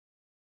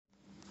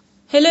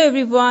Hello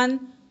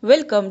everyone,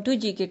 welcome to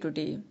GK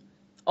Today.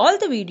 All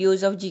the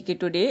videos of GK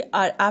Today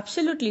are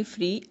absolutely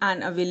free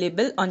and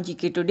available on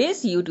GK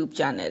Today's YouTube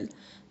channel.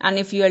 And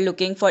if you are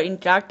looking for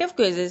interactive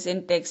quizzes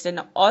in text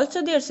and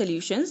also their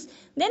solutions,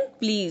 then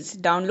please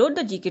download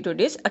the GK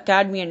Today's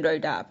Academy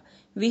Android app.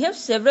 We have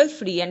several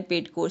free and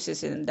paid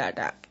courses in that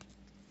app.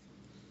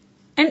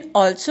 And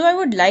also I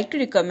would like to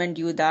recommend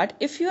you that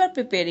if you are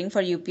preparing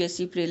for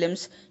UPSC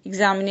Prelims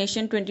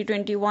Examination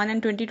 2021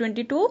 and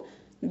 2022,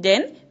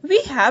 then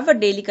we have a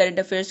daily current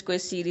affairs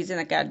quiz series in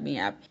Academy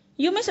app.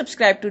 You may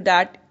subscribe to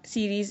that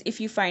series if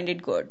you find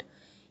it good.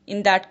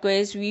 In that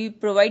quiz, we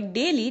provide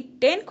daily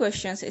 10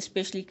 questions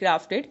especially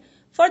crafted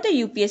for the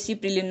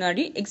UPSC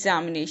preliminary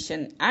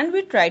examination, and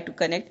we try to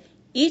connect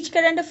each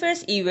current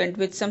affairs event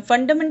with some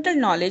fundamental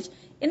knowledge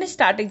in a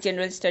static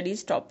general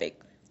studies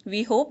topic.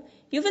 We hope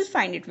you will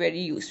find it very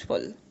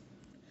useful.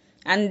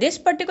 And this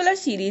particular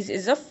series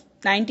is of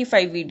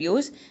 95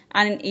 videos,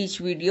 and in each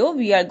video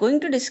we are going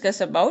to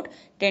discuss about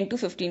 10 to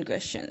 15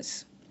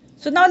 questions.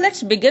 So now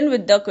let's begin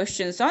with the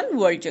questions on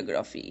world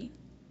geography.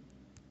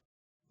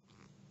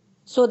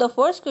 So the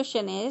first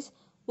question is,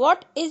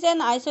 what is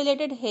an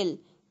isolated hill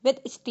with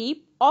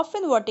steep,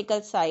 often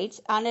vertical sides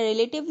and a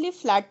relatively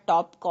flat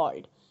top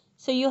called?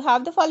 So you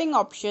have the following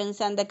options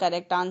and the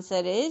correct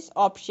answer is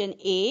option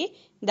A,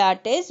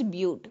 that is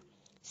butte.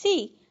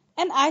 See,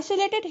 an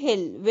isolated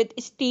hill with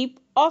steep,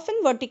 often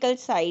vertical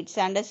sides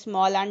and a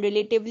small and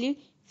relatively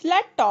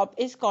flat top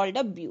is called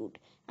a butte,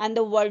 and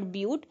the word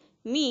butte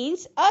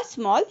means a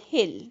small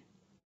hill.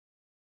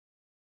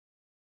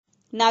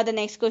 Now the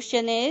next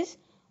question is,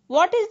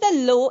 what is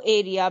the low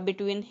area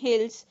between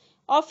hills,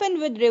 often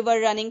with river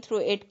running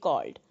through it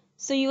called?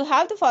 So you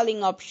have the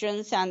following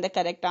options and the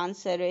correct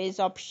answer is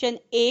option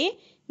A,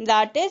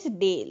 that is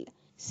dale.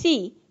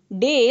 See,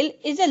 dale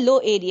is a low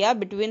area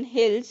between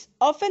hills,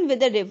 often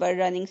with a river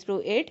running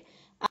through it,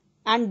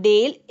 and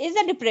dale is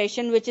a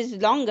depression which is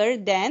longer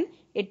than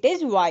it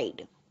is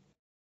wide.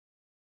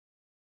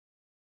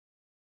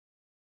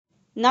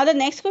 Now the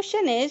next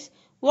question is,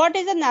 what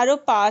is a narrow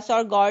pass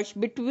or gorge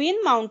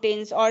between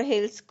mountains or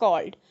hills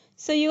called?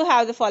 So you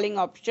have the following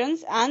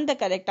options and the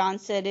correct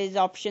answer is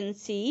option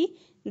C,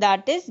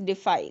 that is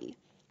defile.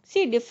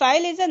 See,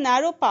 defile is a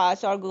narrow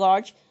pass or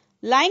gorge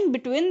lying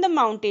between the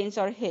mountains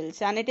or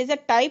hills, and it is a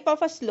type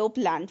of a slope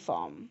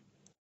landform.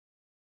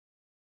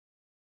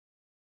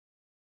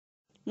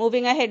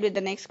 Moving ahead with the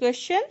next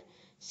question.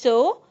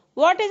 So,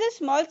 what is a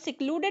small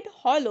secluded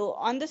hollow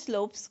on the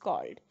slopes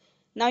called?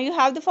 Now you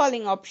have the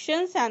following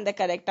options and the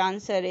correct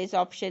answer is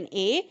option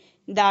A,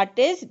 that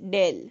is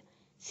dell.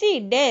 See,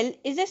 dell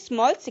is a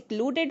small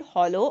secluded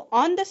hollow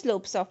on the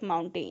slopes of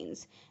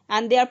mountains,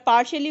 and they are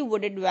partially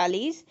wooded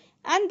valleys,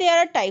 and they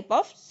are a type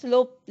of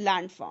slope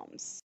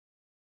landforms.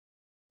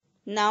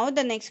 Now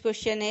the next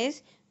question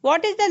is,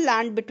 what is the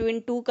land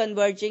between two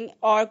converging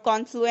or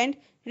confluent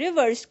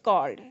rivers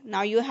called?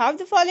 Now you have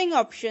the following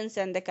options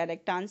and the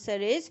correct answer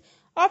is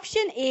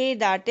option A,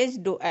 that is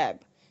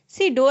doab.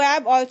 See,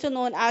 doab, also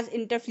known as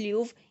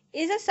interfluve,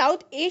 is a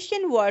South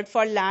Asian word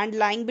for land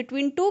lying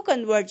between two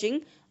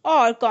converging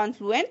or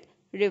confluent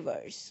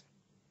rivers.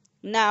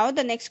 Now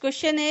the next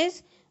question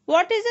is,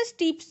 what is a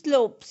steep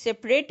slope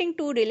separating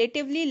two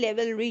relatively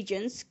level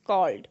regions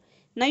called?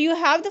 Now you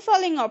have the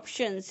following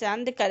options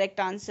and the correct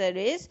answer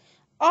is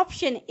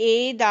option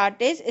A,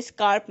 that is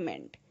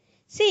escarpment.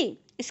 See,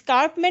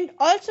 escarpment,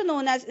 also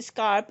known as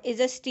scarp, is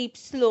a steep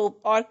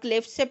slope or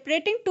cliff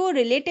separating two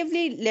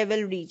relatively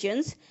level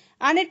regions,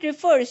 and it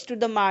refers to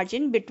the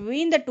margin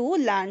between the two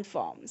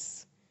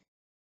landforms.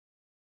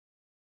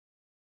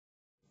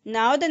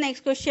 Now the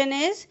next question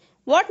is,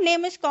 what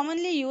name is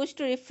commonly used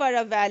to refer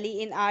a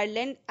valley in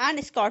Ireland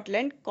and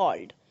Scotland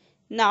called?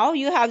 Now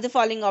you have the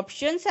following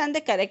options and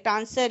the correct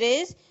answer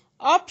is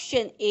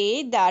option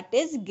A, that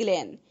is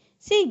glen.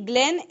 See,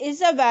 glen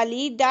is a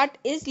valley that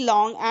is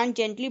long and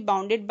gently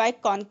bounded by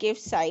concave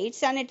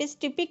sides, and it is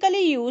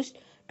typically used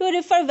to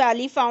refer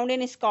valley found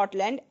in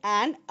Scotland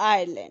and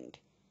Ireland.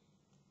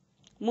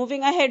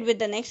 Moving ahead with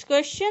the next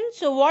question.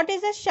 So what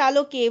is a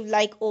shallow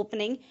cave-like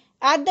opening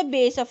at the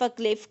base of a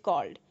cliff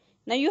called?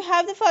 Now you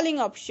have the following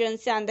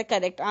options and the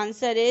correct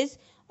answer is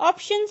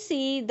option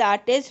C,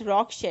 that is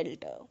rock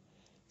shelter.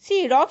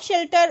 See, rock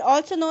shelter,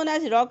 also known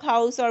as rock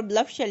house or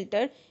bluff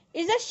shelter,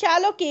 is a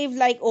shallow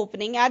cave-like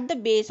opening at the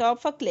base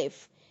of a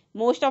cliff.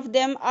 Most of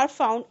them are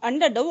found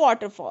under the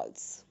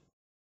waterfalls.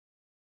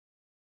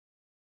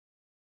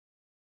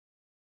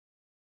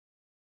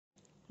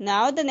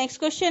 Now the next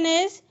question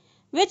is,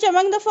 which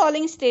among the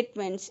following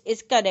statements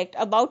is correct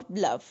about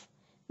bluff?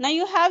 Now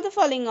you have the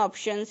following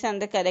options and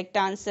the correct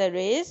answer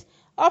is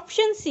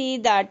option C,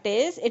 that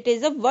is it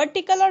is a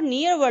vertical or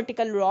near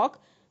vertical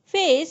rock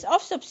face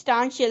of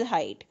substantial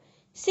height.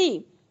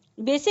 See,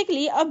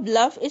 basically a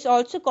bluff is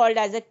also called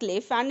as a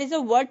cliff and is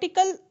a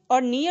vertical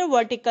or near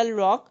vertical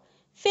rock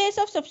face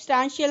of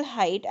substantial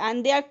height,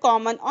 and they are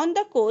common on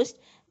the coast,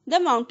 the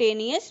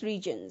mountainous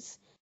regions.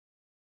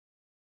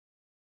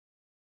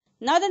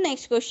 Now the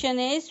next question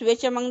is,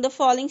 which among the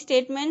following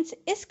statements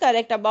is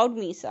correct about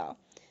Mesa?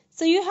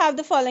 So you have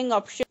the following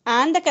option,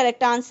 and the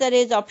correct answer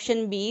is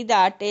option B,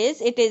 that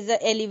is, it is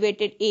the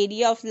elevated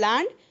area of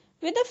land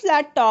with a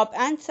flat top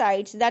and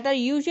sides that are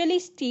usually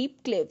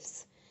steep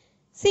cliffs.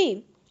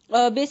 See,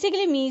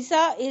 basically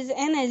mesa is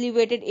an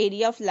elevated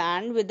area of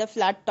land with a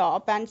flat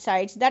top and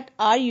sides that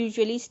are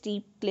usually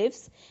steep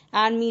cliffs,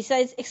 and mesa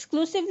is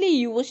exclusively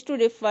used to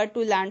refer to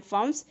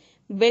landforms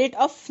built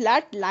of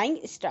flat lying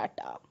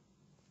strata.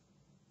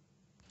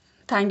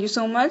 Thank you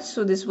so much.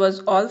 So this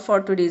was all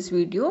for today's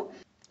video.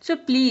 So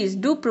please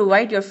do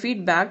provide your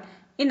feedback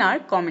in our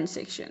comment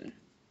section.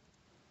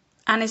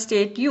 And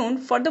stay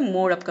tuned for the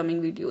more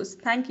upcoming videos.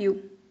 Thank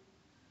you.